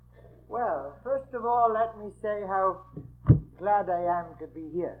Well, first of all, let me say how glad I am to be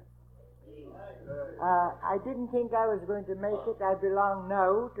here. I didn't think I was going to make it. I belong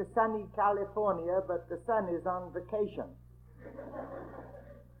now to sunny California, but the sun is on vacation.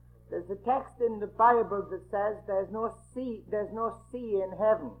 There's a text in the Bible that says there's no sea in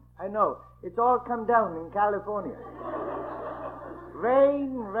heaven. I know, it's all come down in California.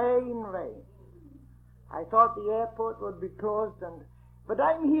 Rain, rain, rain. I thought the airport would be closed, but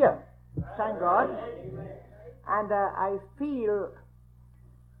I'm here, thank God. And I feel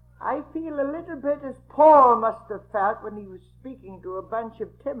a little bit as Paul must have felt when he was speaking to a bunch of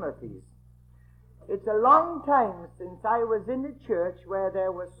Timothys. It's a long time since I was in a church where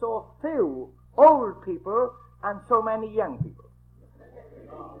there were so few old people and so many young people.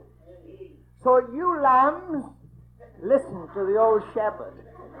 So you lambs, listen to the old shepherd.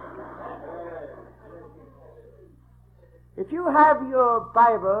 If you have your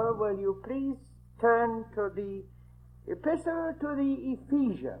Bible, will you please turn to the Epistle to the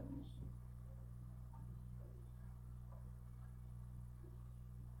Ephesians.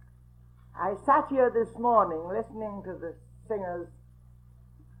 I sat here this morning listening to the singers,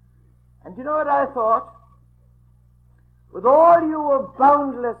 and you know what I thought? With all your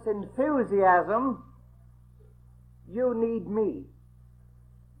boundless enthusiasm, you need me.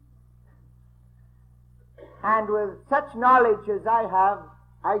 And with such knowledge as I have,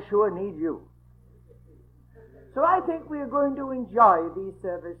 I sure need you. So I think we are going to enjoy these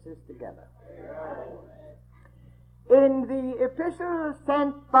services together. In the epistle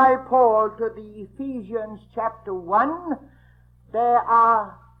sent by Paul to the Ephesians chapter 1, there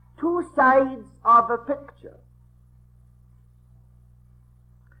are two sides of a picture.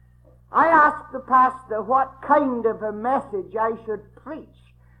 I asked the pastor what kind of a message I should preach.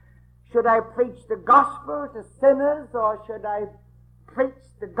 Should I preach the gospel to sinners, or should I preach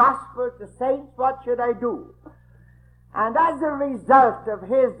the gospel to saints? What should I do? And as a result of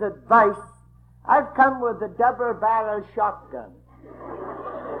his advice, I've come with a double-barrel shotgun.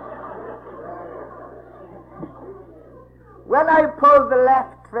 When I pull the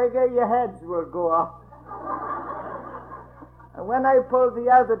left trigger, your heads will go off. And when I pull the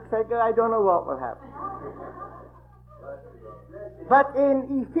other trigger, I don't know what will happen. But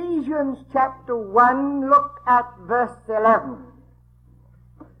in Ephesians chapter 1, look at verse 11.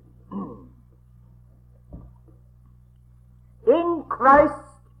 In Christ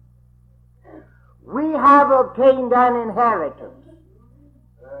we have obtained an inheritance.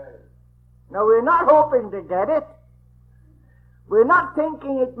 Now, we're not hoping to get it. We're not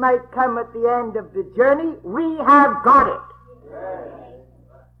thinking it might come at the end of the journey. We have got it.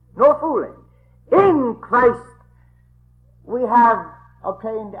 No fooling. In Christ we have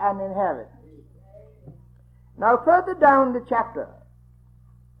obtained an inheritance. Now, further down the chapter,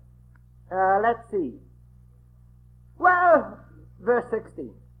 let's see. Well, verse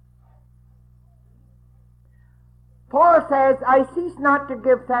 16. Paul says, I cease not to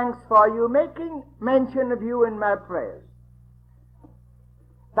give thanks for you, making mention of you in my prayers,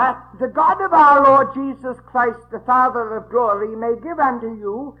 that the God of our Lord Jesus Christ, the Father of glory, may give unto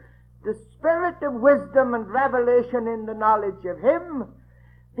you the spirit of wisdom and revelation in the knowledge of him,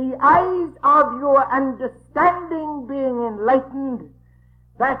 the eyes of your understanding being enlightened,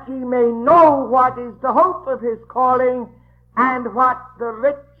 that ye may know what is the hope of his calling, and what the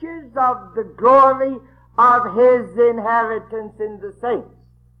riches of the glory of his inheritance in the saints.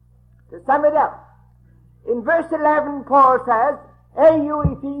 To sum it up, in verse 11 Paul says, Hey, you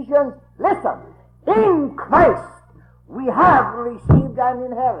Ephesians, listen, in Christ we have received an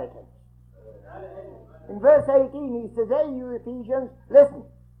inheritance. In verse 18 he says, Hey, you Ephesians, listen,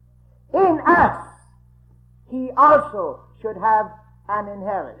 in us he also should have an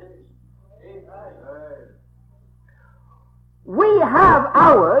inheritance. We have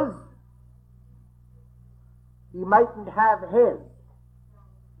ours, he mightn't have his.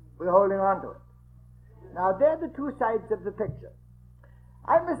 We're holding on to it. Now, they're the two sides of the picture.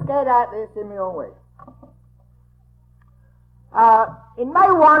 I must get at this in my own way. In my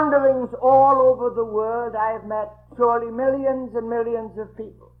wanderings all over the world, I have met surely millions and millions of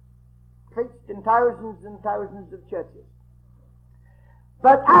people, preached in thousands and thousands of churches.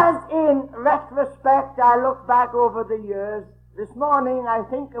 But as in retrospect I look back over the years, this morning I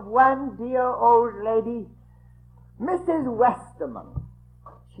think of one dear old lady, Mrs. Westerman.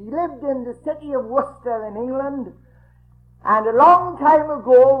 She lived in the city of Worcester in England, and a long time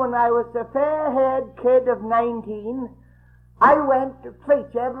ago, when I was a fair-haired kid of 19, I went to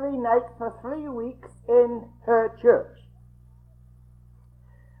preach every night for 3 weeks in her church.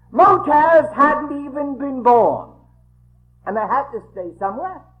 Motels hadn't even been born, and I had to stay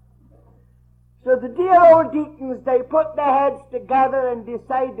somewhere. So the dear old deacons, they put their heads together and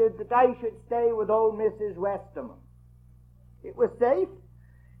decided that I should stay with old Mrs. Westerman. It was safe.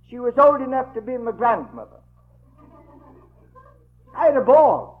 She was old enough to be my grandmother. I had a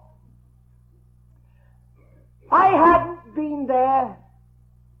ball. I hadn't been there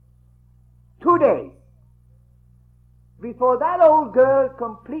 2 days before that old girl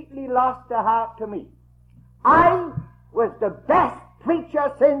completely lost her heart to me. I was the best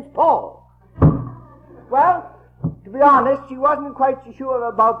preacher since Paul. Well, to be honest, she wasn't quite so sure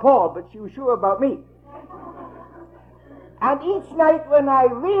about Paul, but she was sure about me. And each night when I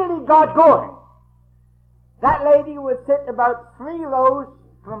really got going, that lady would sit about 3 rows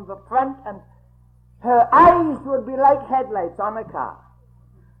from the front, and her eyes would be like headlights on a car.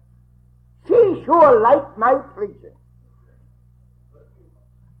 She sure liked my preaching.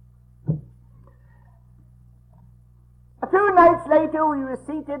 A few nights later, we were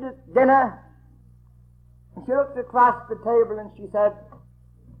seated at dinner, and she looked across the table and she said,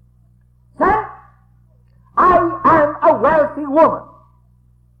 "Son, I am a wealthy woman."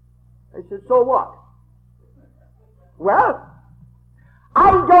 I said, "So what?" "Well,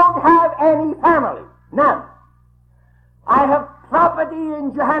 I don't have any family, none. I have property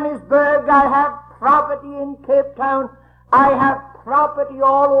in Johannesburg, I have property in Cape Town, I have property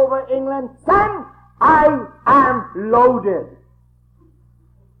all over England. Son, I am loaded."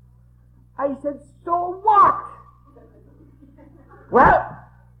 I said, "So what?" "Well,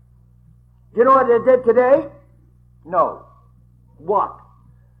 do you know what I did today?" "No." "What?"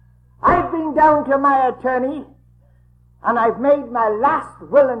 "I've been down to my attorney, and I've made my last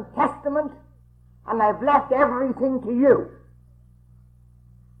will and testament, and I've left everything to you."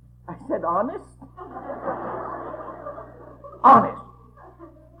 I said, "Honest?" "Honest.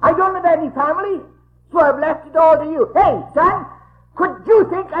 I don't have any family, so I've left it all to you. Hey, son, could you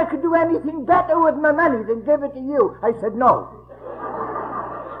think I could do anything better with my money than give it to you?" I said, "No."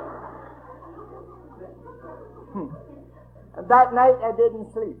 And that night I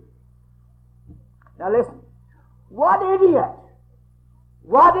didn't sleep. Now listen, what idiot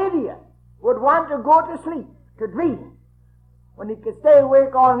would want to go to sleep to dream when he could stay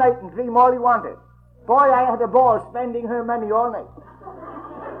awake all night and dream all he wanted? Boy, I had a ball spending her money all night.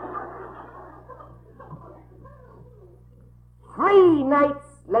 3 nights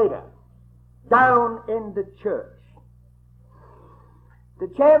later, down in the church, the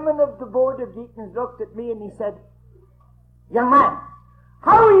chairman of the board of deacons looked at me and he said, "Young man,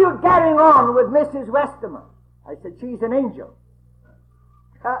 how are you getting on with Mrs. Westerman?" I said, "She's an angel."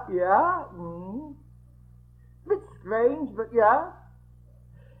 "Yeah? Bit strange, but yeah."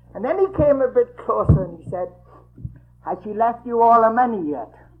 And then he came a bit closer and he said, "Has she left you all her money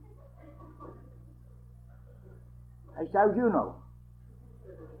yet?" I said, "How do you know?"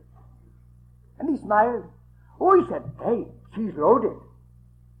 And he smiled. "Oh," he said, "hey, she's loaded.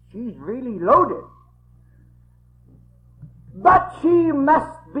 She's really loaded. But she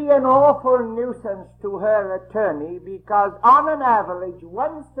must be an awful nuisance to her attorney, because on an average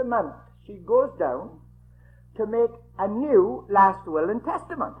once a month she goes down to make a new last will and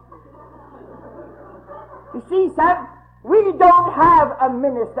testament." You see, son, we don't have a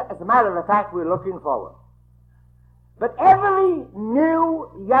minister. As a matter of fact, we're looking forward. But every new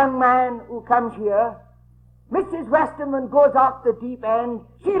young man who comes here, Mrs. Westerman goes off the deep end.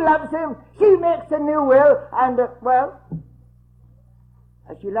 She loves him. She makes a new will. And, well,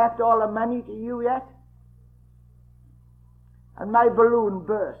 has she left all the money to you yet? And my balloon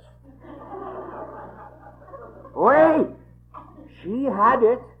burst. Wait, she had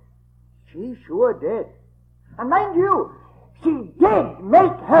it. She sure did. And mind you, she did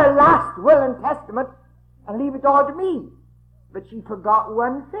make her last will and testament and leave it all to me. But she forgot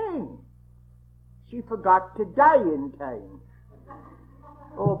one thing. She forgot to die in time.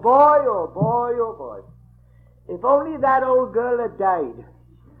 Oh boy, oh boy, oh boy. If only that old girl had died.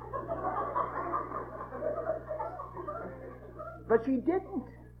 But she didn't.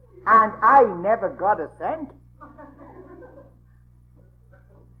 And I never got a cent.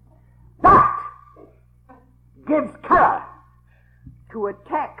 That gives color to a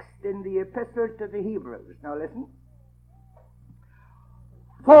text in the Epistle to the Hebrews. Now listen.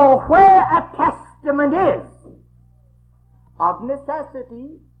 "For where a testament is, of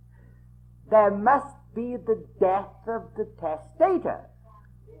necessity, there must be the death of the testator."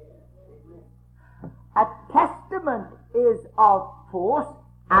 A testament is of force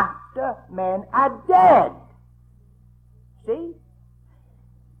after men are dead. See?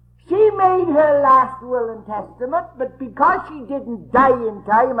 She made her last will and testament, but because she didn't die in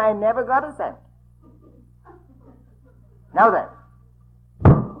time, I never got a cent. Now then,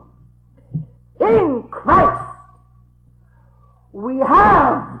 we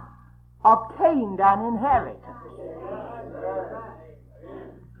have obtained an inheritance.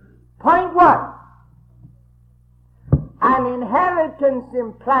 Point one. An inheritance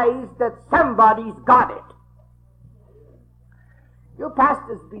implies that somebody's got it. Your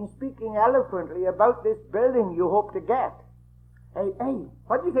pastor's been speaking eloquently about this building you hope to get. Hey,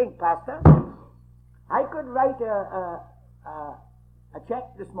 what do you think, Pastor? I could write a check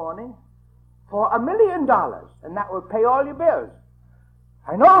this morning for $1 million, and that will pay all your bills.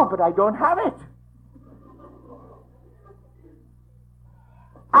 I know, but I don't have it.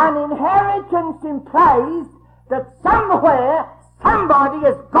 An inheritance implies that somewhere somebody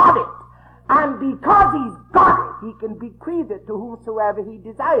has got it. And because he's got it, he can bequeath it to whomsoever he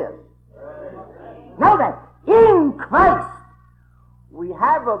desires. Now then, in Christ, we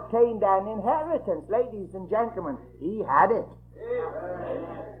have obtained an inheritance. Ladies and gentlemen, he had it.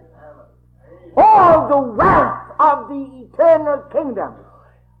 All the wealth of the eternal kingdom,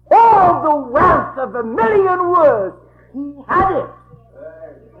 all the wealth of 1,000,000 worlds, he had it.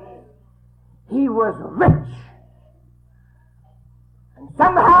 He was rich. And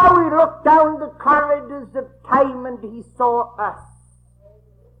somehow he looked down the corridors of time and he saw us.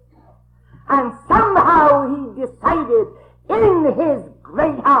 And somehow he decided in his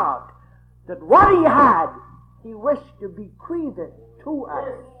great heart that what he had, he wished to bequeath it to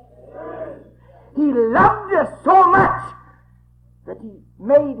us. He loved us so much that he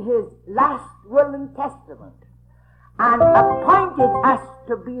made his last will and testament and appointed us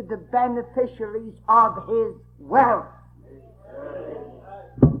to be the beneficiaries of his wealth.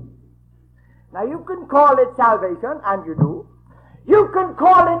 Now you can call it salvation, and you do. You can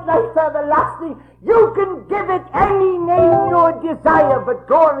call it life everlasting. You can give it any name you desire, but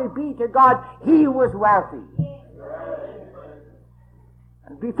glory be to God, he was wealthy.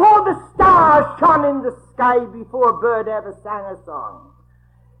 And before the stars shone in the sky, before a bird ever sang a song,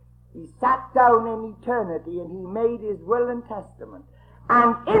 he sat down in eternity and he made his will and testament.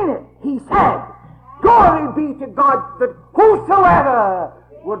 And in it he said, glory be to God, that whosoever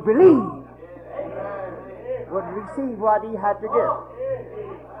would believe would receive what he had to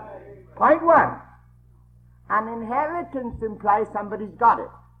give. Point one. An inheritance implies somebody's got it.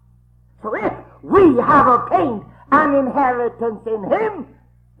 So if we have obtained an inheritance in him,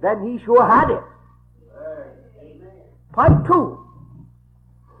 then he sure had it. Point two.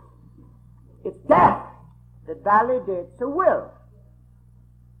 It's death that validates a will.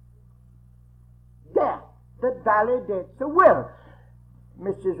 Death that validates a will.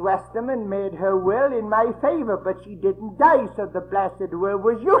 Mrs. Westerman made her will in my favor, but she didn't die, so the blessed will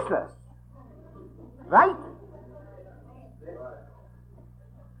was useless. Right?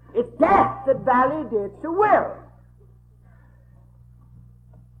 It's death that validates a will.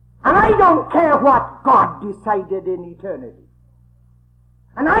 And I don't care what God decided in eternity.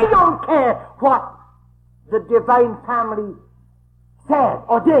 And I don't care what the divine family said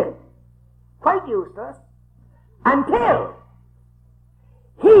or did. Quite useless. Until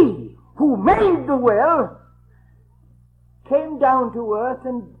he who made the will came down to earth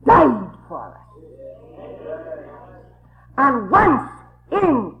and died for us. And once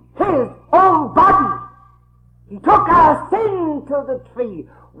in his own body, he took our sin to the tree.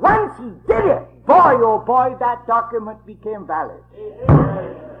 Once he did it, boy, oh boy, that document became valid.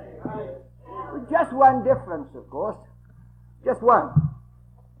 With just one difference, of course. Just one.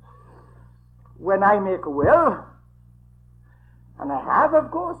 When I make a will, and I have,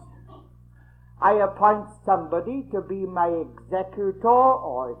 of course, I appoint somebody to be my executor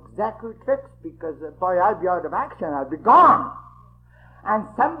or executrix, because, boy, I'll be out of action, I'll be gone. And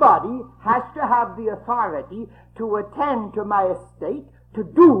somebody has to have the authority to attend to my estate, to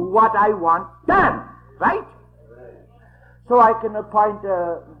do what I want done, right? So I can appoint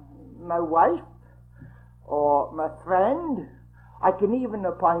my wife, or my friend, I can even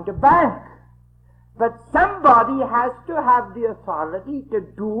appoint a bank. But somebody has to have the authority to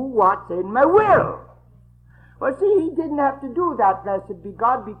do what's in my will. Well, see, he didn't have to do that, blessed be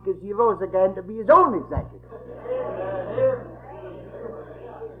God, because he rose again to be his own executor.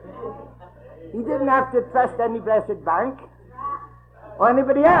 He didn't have to trust any blessed bank or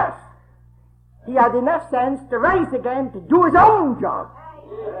anybody else. He had enough sense to rise again to do his own job.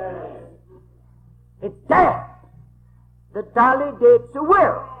 It's death that validates a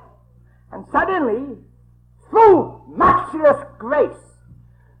will. And suddenly, through matchless grace,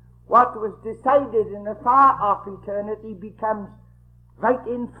 what was decided in a far-off eternity becomes right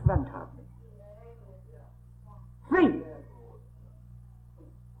in front of me. 3.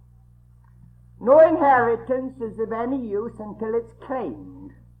 No inheritance is of any use until it's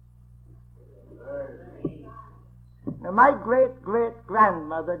claimed. Now, my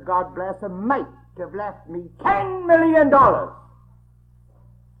great-great-grandmother, God bless her, might have left me $10 million.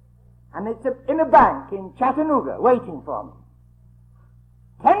 And it's in a bank in Chattanooga waiting for me.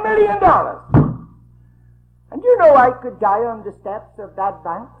 $10 million. And you know I could die on the steps of that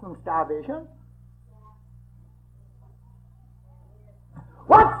bank from starvation.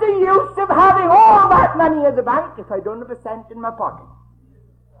 What's the use of having all that money in the bank if I don't have a cent in my pocket?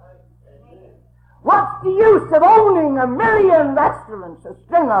 What's the use of owning 1 million restaurants, a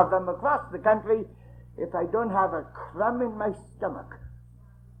string of them across the country, if I don't have a crumb in my stomach?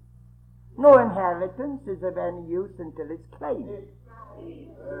 No inheritance is of any use until it's claimed.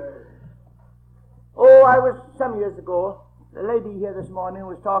 Oh, I was, some years ago, the lady here this morning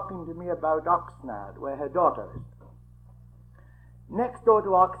was talking to me about Oxnard, where her daughter is. Next door to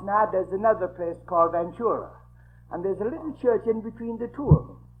Oxnard, there's another place called Ventura, and there's a little church in between the two of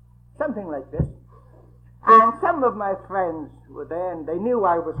them, something like this. And some of my friends were there, and they knew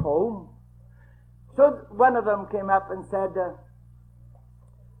I was home. So one of them came up and said,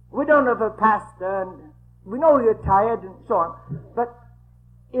 we don't have a pastor, and we know you're tired, and so on, but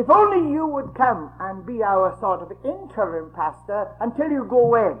if only you would come and be our sort of interim pastor until you go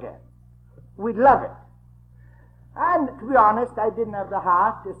away again, we'd love it. And to be honest, I didn't have the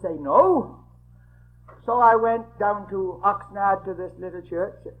heart to say no. So I went down to Oxnard to this little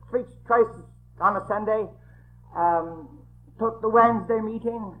church, preached twice on a Sunday, took the Wednesday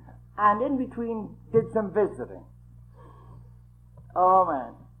meeting, and in between did some visiting. Oh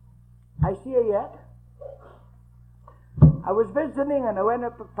man, I see her yet. I was visiting and I went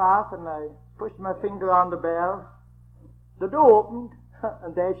up a path and I pushed my finger on the bell. The door opened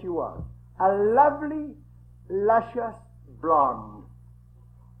and there she was, a lovely, luscious blonde.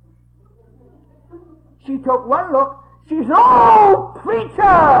 She took one look. She said, "Oh,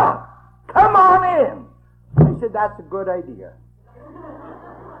 preacher, come on in." I said, "That's a good idea."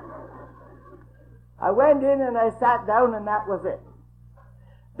 I went in and I sat down and that was it.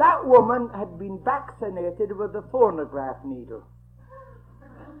 That woman had been vaccinated with a phonograph needle.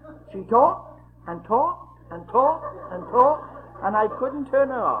 She talked and talked and talked and talked, and I couldn't turn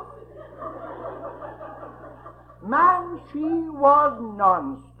her off. Man, she was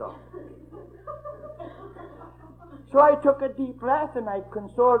non-stop. So I took a deep breath and I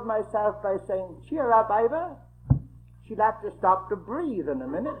consoled myself by saying, "Cheer up, Ivor. She'll have to stop to breathe in a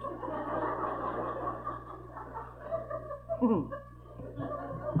minute."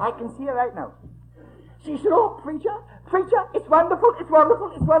 I can see her right now. She said, "Oh, preacher, it's wonderful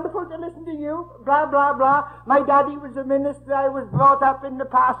to listen to you, blah, blah, blah. My daddy was a minister. I was brought up in the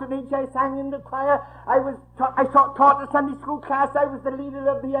parsonage. I sang in the choir. I taught a Sunday school class. I was the leader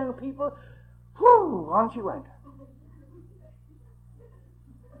of the young people." Whew, on she went.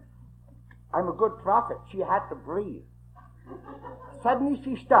 I'm a good prophet. She had to breathe. Suddenly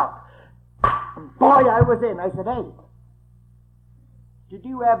she stopped. And boy, I was in. I said, "Hey, did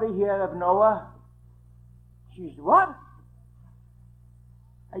you ever hear of Noah?" She said, "What?"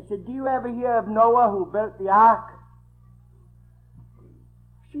 I said, "Do you ever hear of Noah who built the ark?"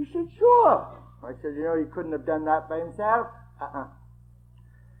 She said, "Sure." I said, "You know, he couldn't have done that by himself."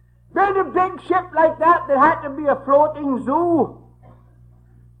 Build a big ship like that had to be a floating zoo.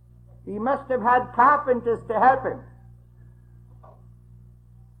 He must have had carpenters to help him.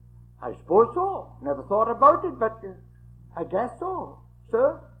 I suppose so. Never thought about it, but I guess so,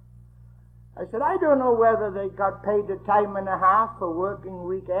 sir. I said, "I don't know whether they got paid a time and a half for working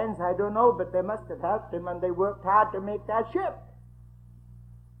weekends. I don't know, but they must have helped him, and they worked hard to make that ship."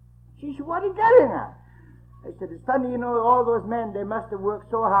 She said, "What are you getting at?" I said, "It's funny, you know, all those men, they must have worked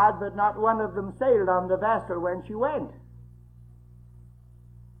so hard, but not one of them sailed on the vessel when she went.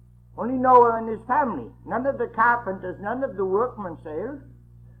 Only Noah and his family. None of the carpenters, none of the workmen sailed."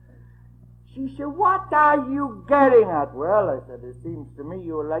 She said, "What are you getting at?" "Well," I said, "it seems to me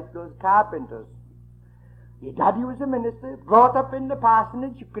you were like those carpenters. Your daddy was a minister, brought up in the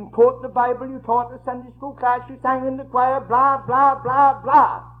parsonage, you can quote the Bible, you taught a Sunday school class, you sang in the choir, blah, blah, blah,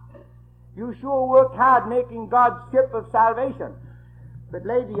 blah. You sure worked hard making God's ship of salvation. But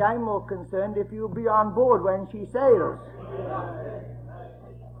lady, I'm more concerned if you'll be on board when she sails."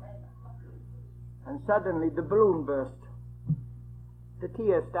 And suddenly the balloon burst. The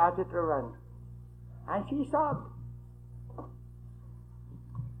tears started to run. And she sobbed.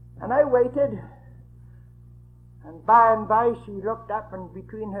 And I waited. And by she looked up, and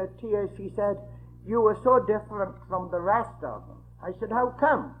between her tears she said, "You were so different from the rest of them." I said, "How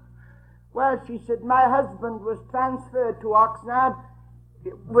come?" "Well," she said, "my husband was transferred to Oxnard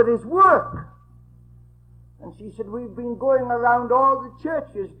with his work. And she said, we've been going around all the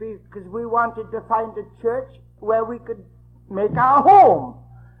churches because we wanted to find a church where we could make our home.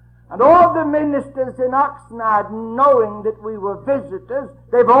 And all the ministers in Oxnard, knowing that we were visitors,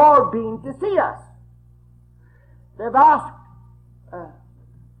 they've all been to see us. They've asked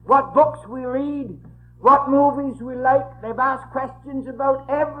what books we read, what movies we like. They've asked questions about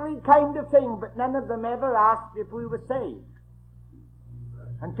every kind of thing, but none of them ever asked if we were saved.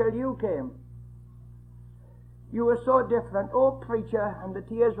 Until you came. You were so different. Oh, preacher, and the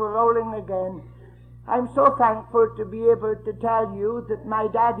tears were rolling again. I'm so thankful to be able to tell you that my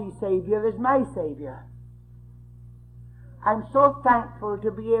daddy's Savior is my Savior. I'm so thankful to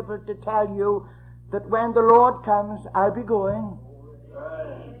be able to tell you that when the Lord comes, I'll be going.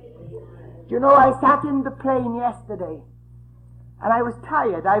 Do you know, I sat in the plane yesterday, and I was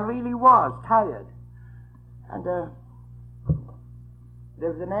tired. I really was tired. And there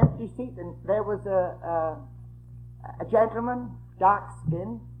was an empty seat, and there was a gentleman, dark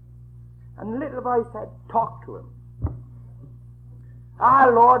skin, and the little boy said, talk to him. Ah,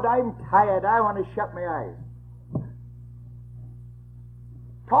 Lord, I'm tired. I want to shut my eyes.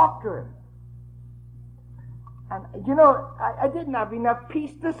 Talk to him. And, you know, I didn't have enough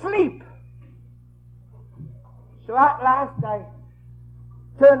peace to sleep. So at last I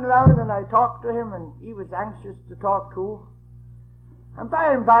turned around and I talked to him, and he was anxious to talk too. And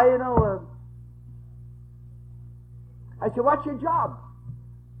by, you know, I said, what's your job?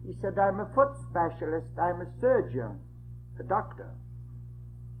 He said, I'm a foot specialist. I'm a surgeon, a doctor.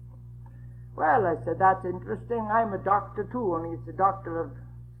 Well, I said, that's interesting. I'm a doctor too, only it's a doctor of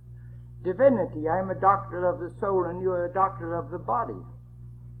divinity. I'm a doctor of the soul, and you're a doctor of the body.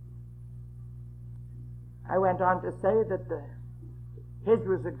 I went on to say that his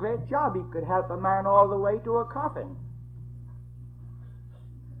was a great job. He could help a man all the way to a coffin.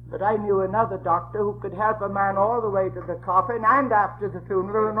 But I knew another doctor who could help a man all the way to the coffin and after the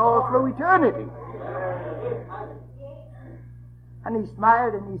funeral and all through eternity. And he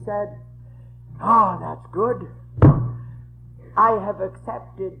smiled and he said, oh, that's good. I have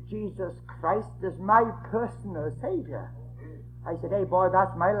accepted Jesus Christ as my personal Savior. I said, hey boy,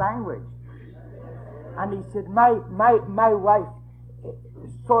 that's my language. And he said, my wife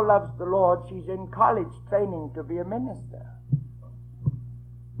so loves the Lord, she's in college training to be a minister.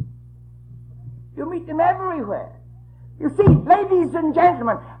 You meet them everywhere. You see, ladies and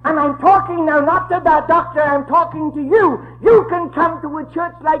gentlemen, and I'm talking now not to that doctor, I'm talking to you. You can come to a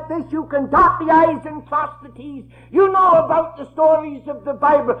church like this, you can dot the I's and cross the T's. You know about the stories of the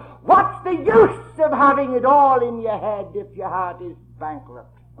Bible. What's the use of having it all in your head if your heart is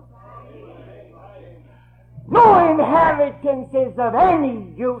bankrupt? No inheritance is of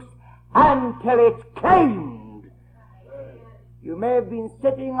any use until it's claimed. You may have been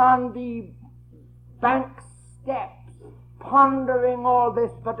sitting on the bank steps pondering all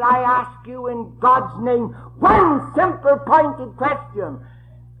this, but I ask you in God's name one simple pointed question.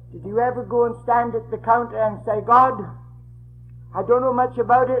 Did you ever go and stand at the counter and say, God, I don't know much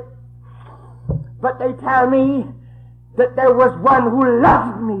about it, but they tell me that there was one who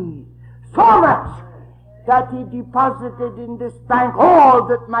loved me so much that he deposited in this bank all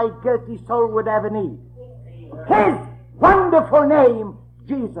that my guilty soul would ever need. His wonderful name,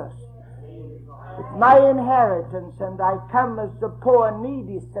 Jesus. It's my inheritance, and I come as the poor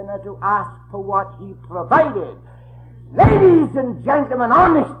needy sinner to ask for what he provided. Ladies and gentlemen,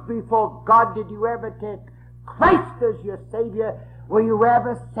 honest before God, did you ever take Christ as your Savior? Were you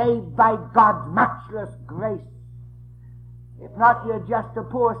ever saved by God's matchless grace? If not, you're just a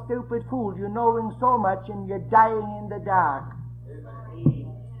poor stupid fool. You're knowing so much and you're dying in the dark.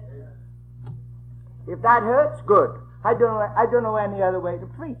 If that hurts, good. I don't know any other way to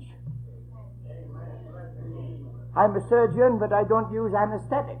preach. I'm a surgeon, but I don't use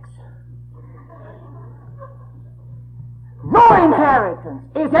anesthetics. No inheritance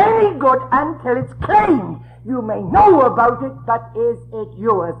is any good until it's claimed. You may know about it, but is it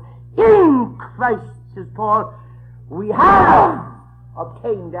yours? In Christ, says Paul, we have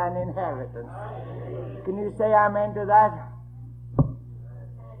obtained an inheritance. Can you say amen to that?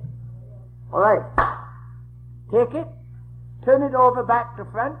 All right. Take it, turn it over back to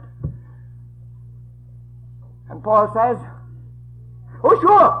front. And Paul says, oh,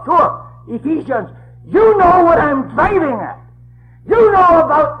 sure, Ephesians, you know what I'm driving at. You know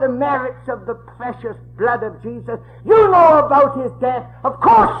about the merits of the precious blood of Jesus. You know about his death. Of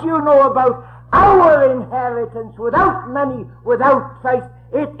course you know about our inheritance without money, without Christ.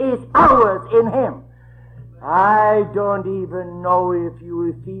 It is ours in him. I don't even know if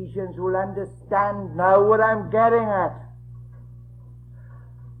you Ephesians will understand now what I'm getting at.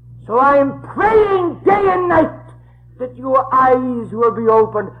 So I'm praying day and night that your eyes will be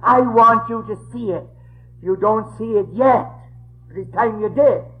opened. I want you to see it. You don't see it yet, but it's time you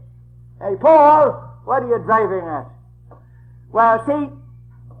did. Hey, Paul, what are you driving at? Well, see,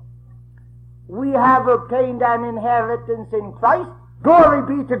 we have obtained an inheritance in Christ.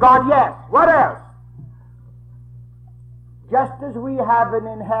 Glory be to God, yes. What else? Just as we have an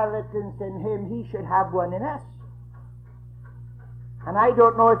inheritance in Him, He should have one in us. And I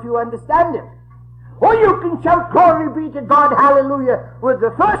don't know if you understand it. Or you can shout glory be to God, hallelujah, with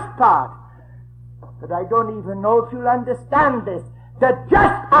the first part. But I don't even know if you'll understand this. That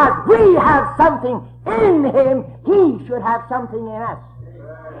just as we have something in Him, He should have something in us.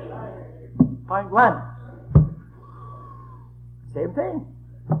 Point one. Same thing.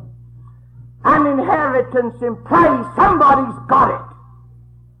 An inheritance implies somebody's got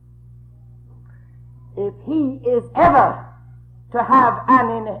it. If He is ever to have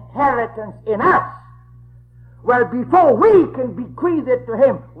an inheritance in us, well, before we can bequeath it to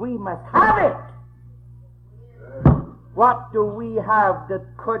Him, we must have it. What do we have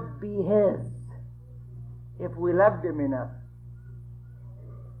that could be His if we loved Him enough?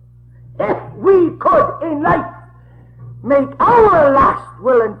 If we could in life make our last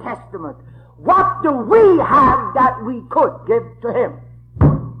will and testament, what do we have that we could give to Him?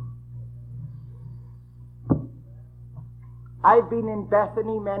 I've been in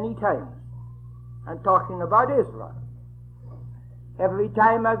Bethany many times. I'm talking about Israel. Every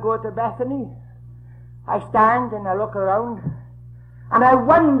time I go to Bethany, I stand and I look around and I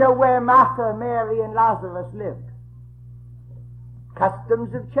wonder where Martha, Mary, and Lazarus lived.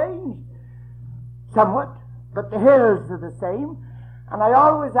 Customs have changed somewhat, but the hills are the same. And I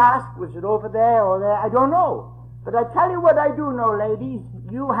always ask, was it over there or there? I don't know. But I tell you what I do know, ladies.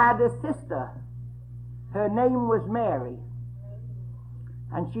 You had a sister. Her name was Mary.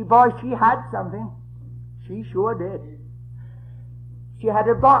 And she had something. She sure did. She had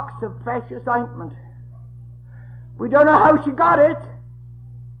a box of precious ointment. We don't know how she got it.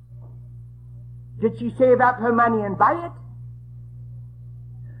 Did she save up her money and buy it?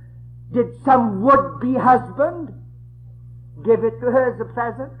 Did some would-be husband give it to her as a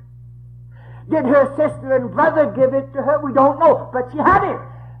present? Did her sister and brother give it to her? We don't know, but she had it.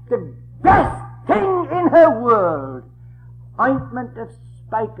 The best thing in her world. Ointment of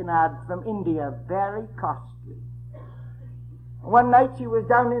spikenard from India, very costly. One night she was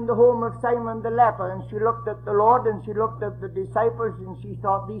down in the home of Simon the leper, and she looked at the Lord and she looked at the disciples, and she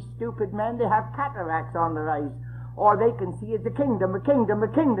thought, these stupid men, they have cataracts on their eyes. All they can see is a kingdom,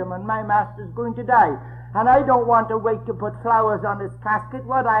 and my master's going to die. And I don't want to wait to put flowers on his casket.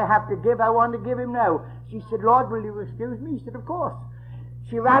 What I have to give, I want to give him now. She said, Lord, will you excuse me? He said, of course.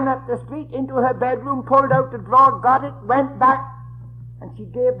 She ran up the street into her bedroom, pulled out the drawer, got it, went back, and she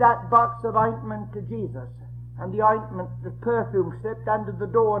gave that box of ointment to Jesus. And the ointment, the perfume, slipped under the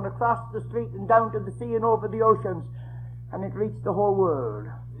door and across the street and down to the sea and over the oceans. And it reached the whole world.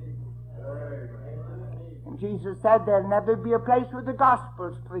 And Jesus said, there'll never be a place where the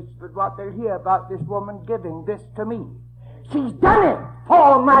gospel's preached but what they'll hear about this woman giving this to me. She's done it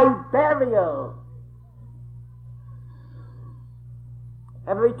for my burial.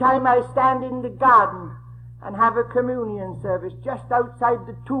 Every time I stand in the garden and have a communion service just outside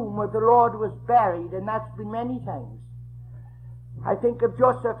the tomb where the Lord was buried, and that's been many times, I think of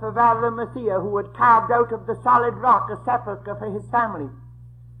Joseph of Arimathea, who had carved out of the solid rock a sepulchre for his family.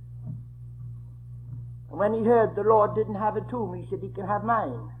 And when he heard the Lord didn't have a tomb, he said, he can have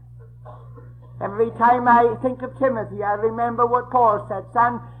mine. Every time I think of Timothy, I remember what Paul said,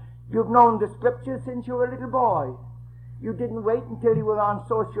 son, you've known the scriptures since you were a little boy. You didn't wait until you were on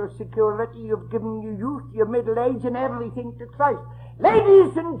Social Security. You've given your youth, your middle age, and everything to Christ.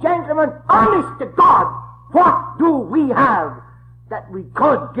 Ladies and gentlemen, honest to God, what do we have that we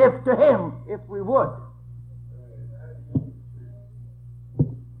could give to Him if we would?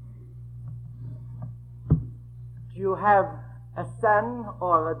 Do you have a son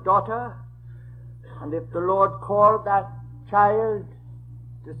or a daughter, and if the Lord called that child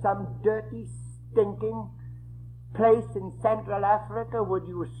to some dirty, stinking place in Central Africa, would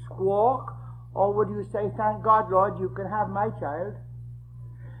you squawk, or would you say, thank God, Lord, you can have my child?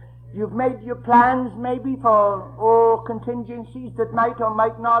 You've made your plans maybe for contingencies that might or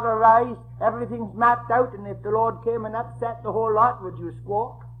might not arise. Everything's mapped out, and if the Lord came and upset the whole lot, would you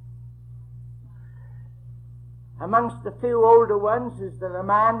squawk? Amongst the few older ones, is there a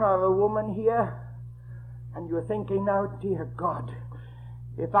man or a woman here? And you're thinking now, dear God,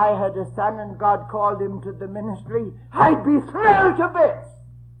 if I had a son and God called him to the ministry, I'd be thrilled to bits.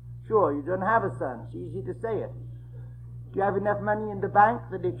 Sure, you don't have a son. It's easy to say it. Do you have enough money in the bank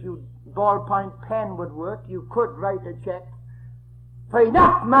that if your ballpoint pen would work, you could write a check for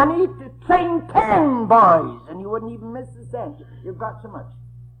enough money to train 10 boys, and you wouldn't even miss a cent? You've got so much.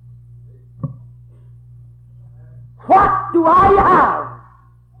 What do I have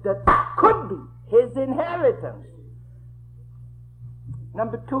that could be his inheritance?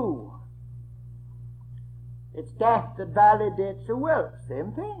 Number 2, it's death that validates a will.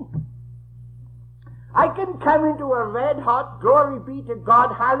 Same thing. I can come into a red-hot, glory be to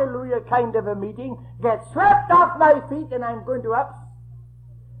God, hallelujah kind of a meeting, get swept off my feet, and I'm going to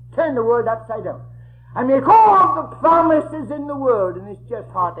turn the world upside down. I make all the promises in the world, and it's just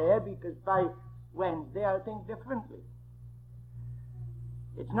hot air, because by Wednesday I'll think differently.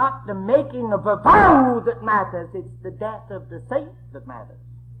 It's not the making of a vow that matters, it's the death of the saint that matters.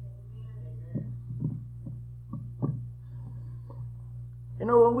 You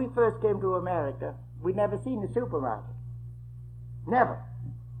know, when we first came to America, we'd never seen a supermarket. Never.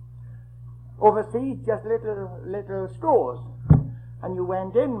 Overseas, just little stores. And you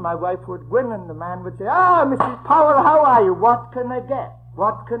went in, my wife would go in, and the man would say, Mrs. Powell, how are you? What can I get?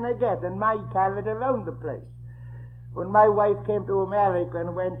 What can I get? And my carried around the place. When my wife came to America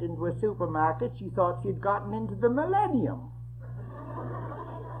and went into a supermarket, she thought she'd gotten into the millennium.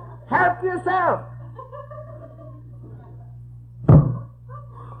 Help yourself.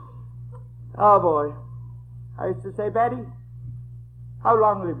 Oh boy. I used to say, Betty, how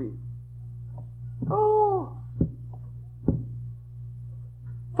long will it be?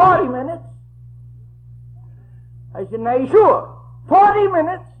 40 minutes. I said, are you sure? 40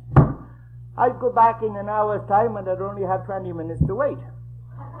 minutes? I'd go back in an hour's time and I'd only have 20 minutes to wait.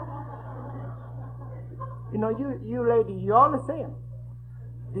 You know, you ladies, you're all the same.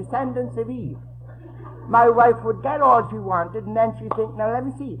 Descendants of Eve. My wife would get all she wanted, and then she'd think, now let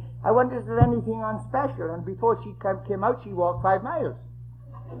me see, I wonder if there's anything on special. And before she came out, she walked 5 miles.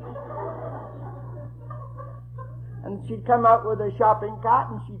 And she'd come out with a shopping cart,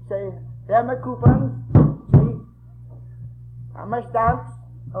 and she'd say, there are my coupons, see, and my stamps.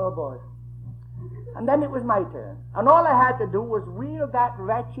 Oh boy. And then it was my turn. And all I had to do was wheel that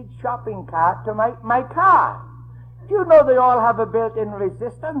wretched shopping cart to my car. Do you know they all have a built-in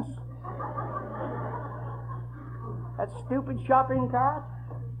resistance? That stupid shopping cart.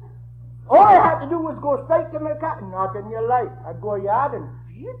 All I had to do was go straight to my car. Not in your life. I'd go a yard and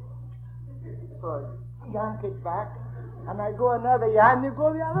yank it back. And I'd go another yard and you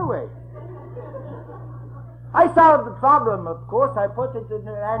go the other way. I solved the problem, of course. I put it in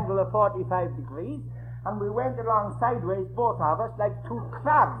an angle of 45 degrees, and we went along sideways, both of us, like 2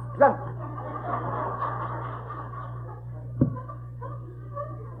 crabs, drunk.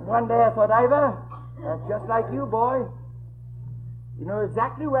 One day I thought, Ivor, that's just like you, boy. You know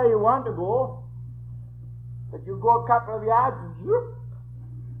exactly where you want to go, but you go a couple of yards,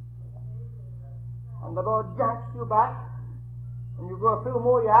 and the Lord yanks you back. And you go a few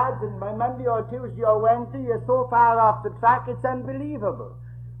more yards, and by Monday or Tuesday or Wednesday, you're so far off the track, it's unbelievable.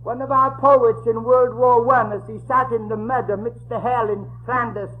 One of our poets in World War I, as he sat in the mud amidst the hell in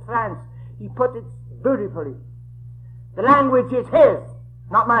Flanders, France, he put it beautifully. The language is his,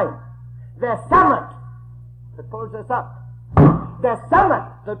 not mine. The summit that pulls us up. The summit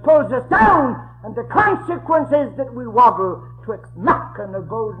that pulls us down, and the consequence is that we wobble twixt muck and a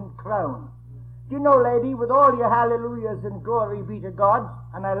golden crown. You know, lady, with all your hallelujahs and glory be to God,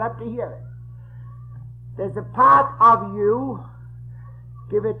 and I love to hear it, there's a part of you,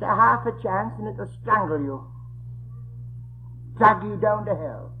 give it a half a chance and it'll strangle you, drag you down to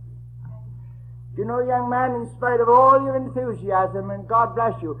hell. You know, young man, in spite of all your enthusiasm, and God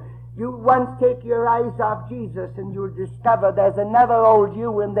bless you, you once take your eyes off Jesus and you'll discover there's another old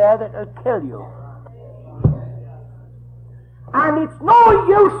you in there that'll kill you. And it's no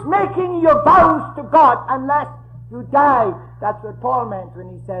use making your vows to God unless you die. That's what Paul meant when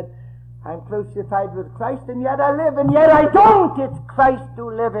he said, I'm crucified with Christ, and yet I live, and yet I don't. It's Christ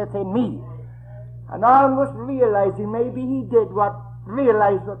who liveth in me. And almost realizing, maybe he did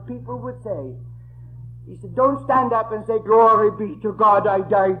realize what people would say. He said, don't stand up and say, glory be to God, I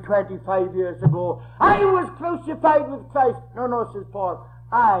died 25 years ago. I was crucified with Christ. No, says Paul,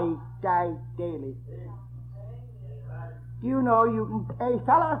 I die daily. Do you know you can, hey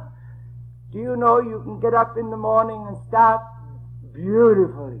fella, do you know you can get up in the morning and start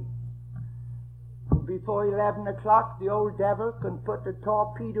beautifully? And before 11 o'clock, the old devil can put a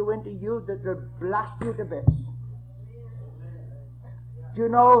torpedo into you that will blast you to bits. Do you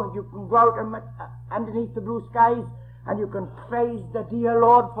know you can go out underneath the blue skies and you can praise the dear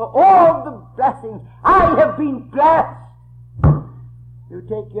Lord for all the blessings. I have been blessed. You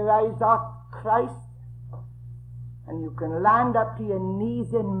take your eyes off Christ, and you can land up to your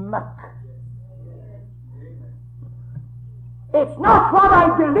knees in muck. It's not what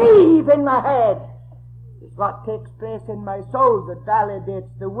I believe in my head. It's what takes place in my soul that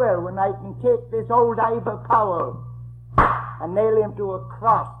validates the will, when I can take this old Ivor Powell and nail him to a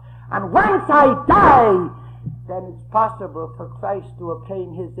cross. And once I die, then it's possible for Christ to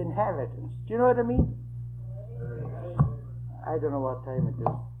obtain his inheritance. Do you know what I mean? I don't know what time it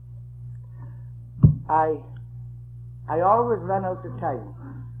is. I always run out of time,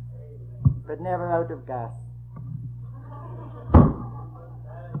 but never out of gas.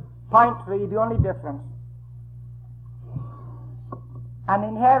 Point 3, the only difference. An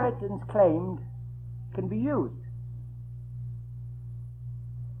inheritance claimed can be used.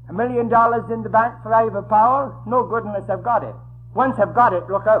 $1 million in the bank for Ivor Powell, no good unless I've got it. Once I've got it,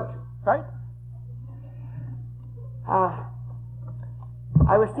 look out. Right?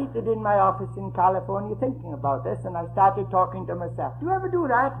 I was seated in my office in California thinking about this, and I started talking to myself. Do you ever do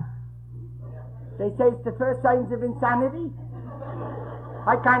that? They say it's the first signs of insanity.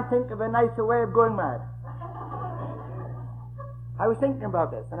 I can't think of a nicer way of going mad. I was thinking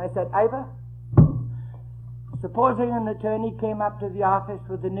about this, and I said, Ivor, supposing an attorney came up to the office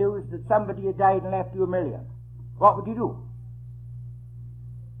with the news that somebody had died and left you $1 million, what would you do?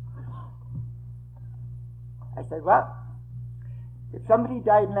 I said, well, if somebody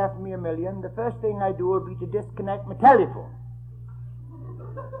died and left me $1 million, the first thing I'd do would be to disconnect my telephone.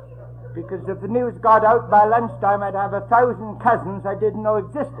 Because if the news got out by lunchtime, I'd have 1,000 cousins I didn't know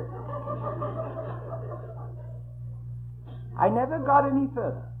existed. I never got any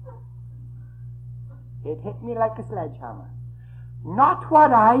further. It hit me like a sledgehammer. Not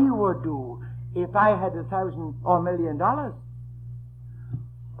what I would do if I had 1,000 or $1 million.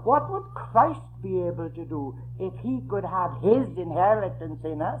 What would Christ be able to do if he could have his inheritance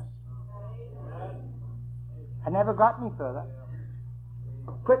in us? I never got any further.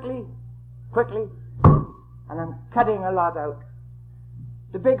 Quickly, and I'm cutting a lot out.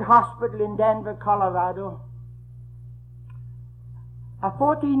 The big hospital in Denver, Colorado. A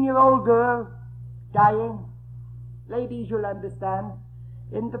 14-year-old girl dying. Ladies, you'll understand.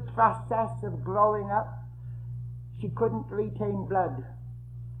 In the process of growing up, she couldn't retain blood.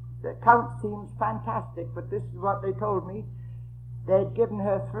 The count seems fantastic, but this is what they told me. They'd given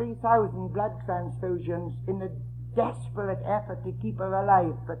her 3,000 blood transfusions in a desperate effort to keep her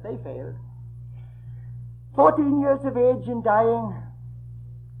alive, but they failed. 14 years of age and dying,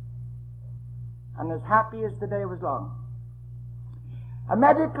 and as happy as the day was long. A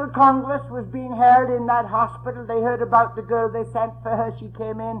medical congress was being held in that hospital. They heard about the girl. They sent for her. She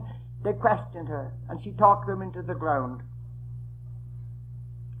came in. They questioned her, and she talked them into the ground.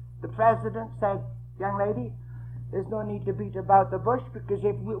 The president said, young lady, there's no need to beat about the bush, because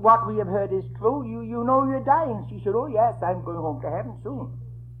if what we have heard is true, you know you're dying. She said, oh yes, I'm going home to heaven soon.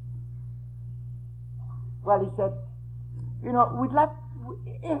 Well, he said, you know, we'd love,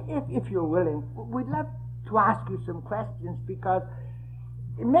 if you're willing, we'd love to ask you some questions, because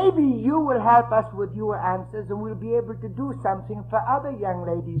maybe you will help us with your answers, and we'll be able to do something for other young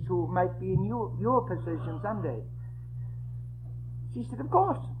ladies who might be in your position someday. She said, of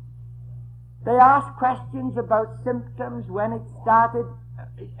course. They asked questions about symptoms, when it started,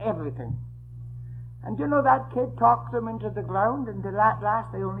 everything. And you know, that kid talked them into the ground, and at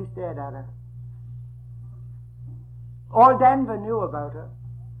last they only stared at her. All Denver knew about her.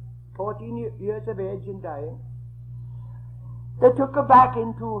 14 years of age and dying. They took her back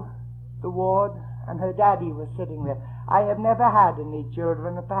into the ward, and her daddy was sitting there. I have never had any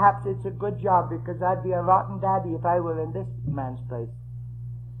children, and perhaps it's a good job, because I'd be a rotten daddy if I were in this man's place.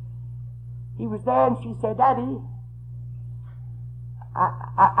 He was there, and she said, Daddy,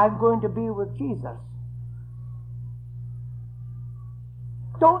 I'm going to be with Jesus.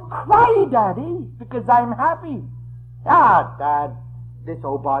 Don't cry, Daddy, because I'm happy. Ah, Dad, this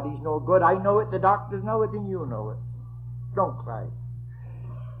old body's no good. I know it, the doctors know it, and you know it. Don't cry.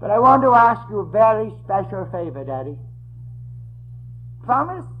 But I want to ask you a very special favor, Daddy.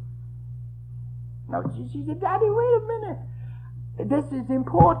 Promise? No, she said, Daddy, wait a minute. This is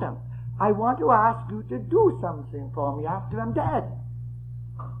important. I want to ask you to do something for me after I'm dead.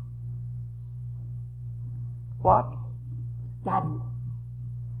 What? Daddy,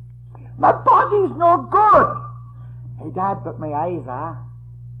 my body's no good. Hey, Dad, but my eyes are.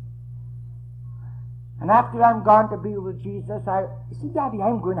 And after I'm gone to be with Jesus, see, Daddy,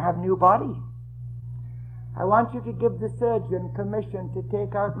 I'm going to have a new body. I want you to give the surgeon permission to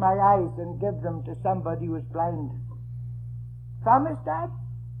take out my eyes and give them to somebody who's blind. Promise, Dad?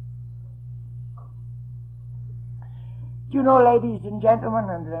 Do you know, ladies and gentlemen,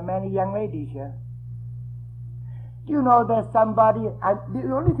 and there are many young ladies here, Do you know there's somebody,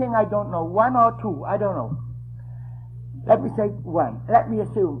 the only thing I don't know, one or two, I don't know. Let me say one. Let me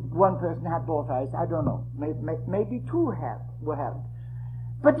assume one person had both eyes. I don't know. Maybe two were helped.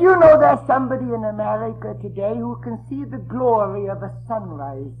 But you know there's somebody in America today who can see the glory of a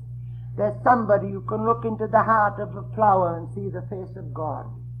sunrise. There's somebody who can look into the heart of a flower and see the face of God.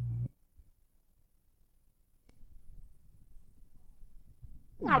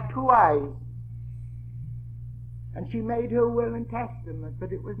 Not two eyes. And she made her will and testament,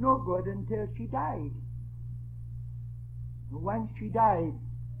 but it was no good until she died. And once she died,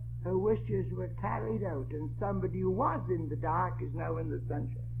 her wishes were carried out, and somebody who was in the dark is now in the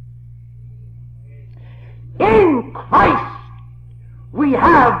sunshine. In Christ we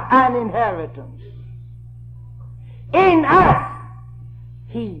have an inheritance. In us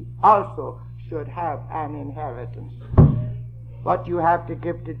he also should have an inheritance. What you have to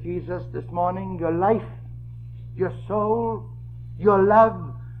give to Jesus this morning, your life, your soul, your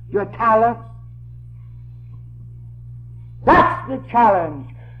love, your talents. That's the challenge.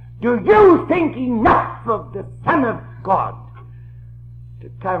 Do you think enough of the Son of God to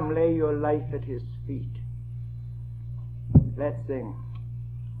come lay your life at his feet? Let's sing.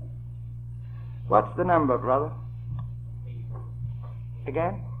 What's the number, brother?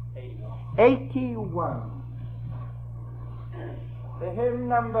 Again? 81. The hymn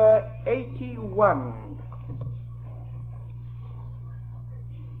number 81.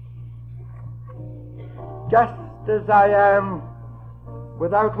 Just as I am,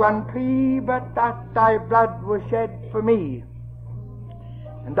 without one plea, but that thy blood was shed for me,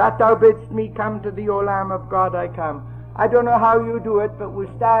 and that thou bidst me come to thee, O Lamb of God, I come. I don't know how you do it, but we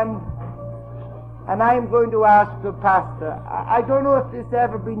stand, and I'm going to ask the pastor. I don't know if this has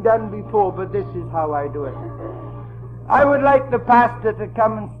ever been done before, but this is how I do it. I would like the pastor to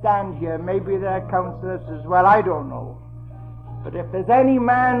come and stand here. Maybe there are counselors as well, I don't know. But if there's any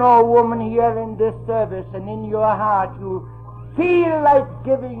man or woman here in this service and in your heart you feel like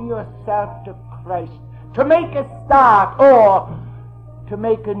giving yourself to Christ, to make a start or to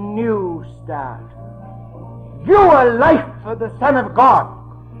make a new start, your life for the Son of God,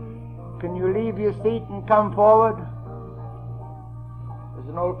 can you leave your seat and come forward? There's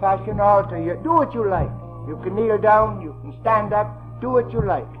an old-fashioned altar here. Do what you like. You can kneel down, you can stand up, do what you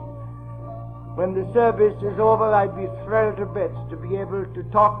like. When the service is over, I'd be thrilled to bits to be able to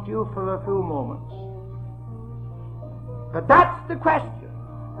talk to you for a few moments. But that's the question.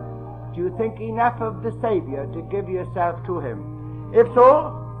 Do you think enough of the Savior to give yourself to him? If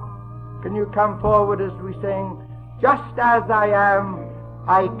so, can you come forward as we sing, just as I am,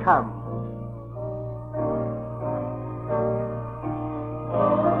 I come.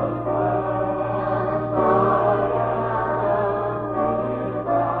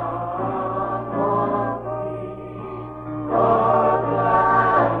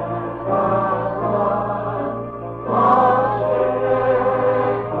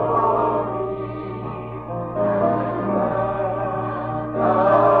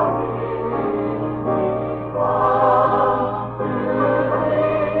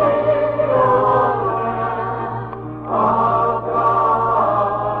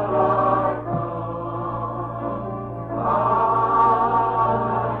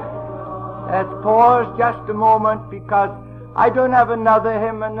 Just a moment, because I don't have another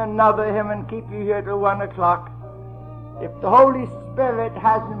hymn and keep you here till 1 o'clock. If the Holy Spirit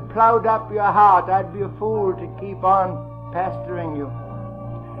hasn't plowed up your heart, I'd be a fool to keep on pestering you.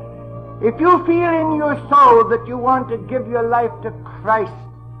 If you feel in your soul that you want to give your life to Christ,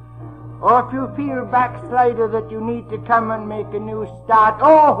 or if you feel backslider that you need to come and make a new start,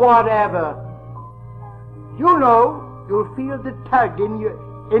 or whatever, you know, you'll feel the tug in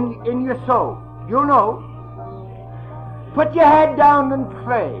your soul. You know, put your head down and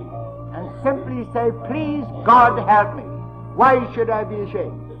pray and simply say, please God help me. Why should I be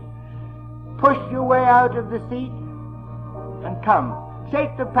ashamed? Push your way out of the seat and come.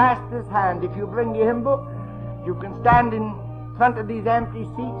 Shake the pastor's hand. If you bring your hymn book, you can stand in front of these empty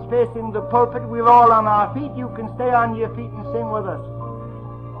seats facing the pulpit. We're all on our feet. You can stay on your feet and sing with us.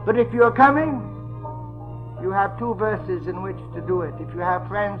 But if you're coming, you have 2 verses in which to do it. If you have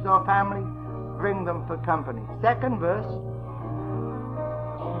friends or family, bring them for company. Second verse.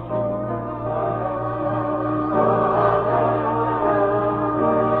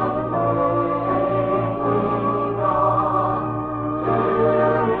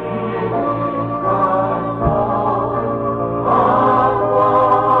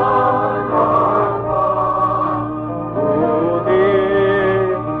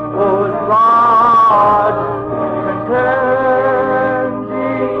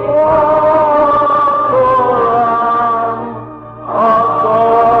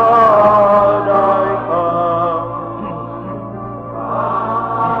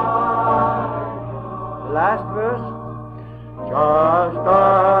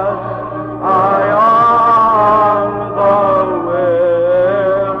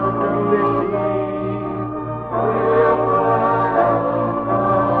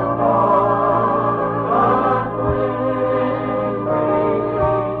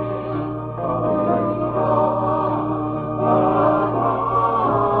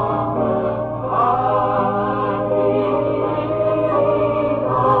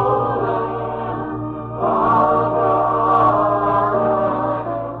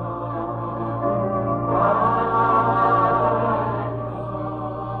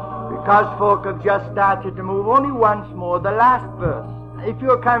 folk have just started to move. Only once more, the last verse. If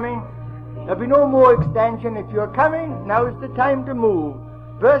you're coming, there'll be no more extension. If you're coming, now is the time to move.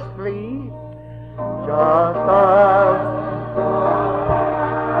 Verse 3. Just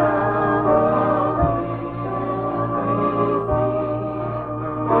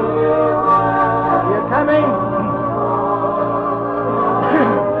as you're coming.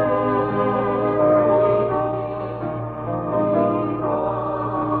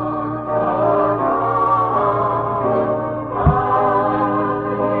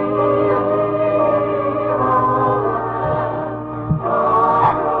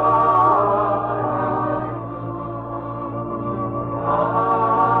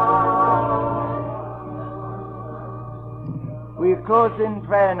 Close in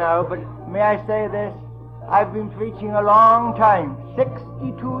prayer now, but may I say this? I've been preaching a long time,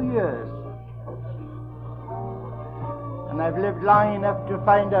 62 years. And I've lived long enough to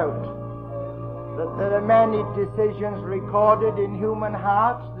find out that there are many decisions recorded in human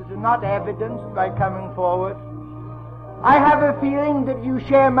hearts that are not evidenced by coming forward. I have a feeling that you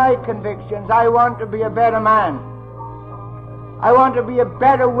share my convictions. I want to be a better man. I want to be a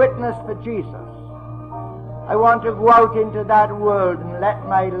better witness for Jesus. I want to go out into that world and let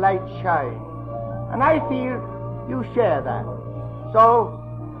my light shine. And I feel you share that. So,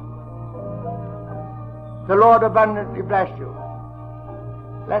 the Lord abundantly bless you.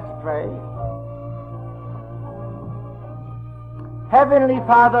 Let's pray. Heavenly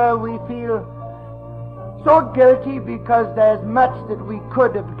Father, we feel so guilty because there's much that we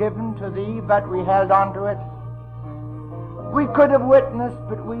could have given to Thee, but we held on to it. We could have witnessed,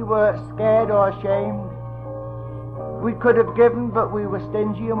 but we were scared or ashamed. We could have given, but we were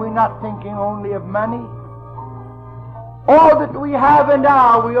stingy, and we're not thinking only of money. All that we have and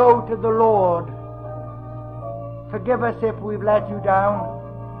are, we owe to the Lord. Forgive us if we've let you down.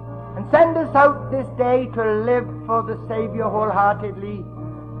 And send us out this day to live for the Savior wholeheartedly.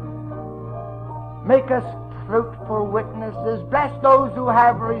 Make us fruitful witnesses. Bless those who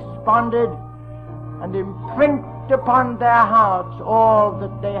have responded, and imprint upon their hearts all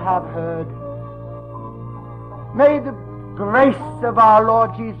that they have heard. May the grace of our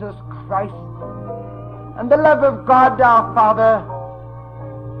Lord Jesus Christ and the love of God our Father,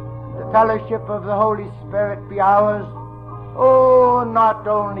 the fellowship of the Holy Spirit be ours, oh, not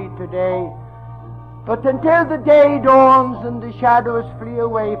only today, but until the day dawns and the shadows flee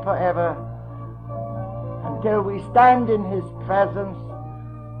away forever, until we stand in His presence,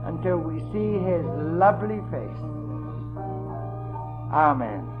 until we see His lovely face.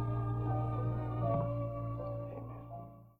 Amen.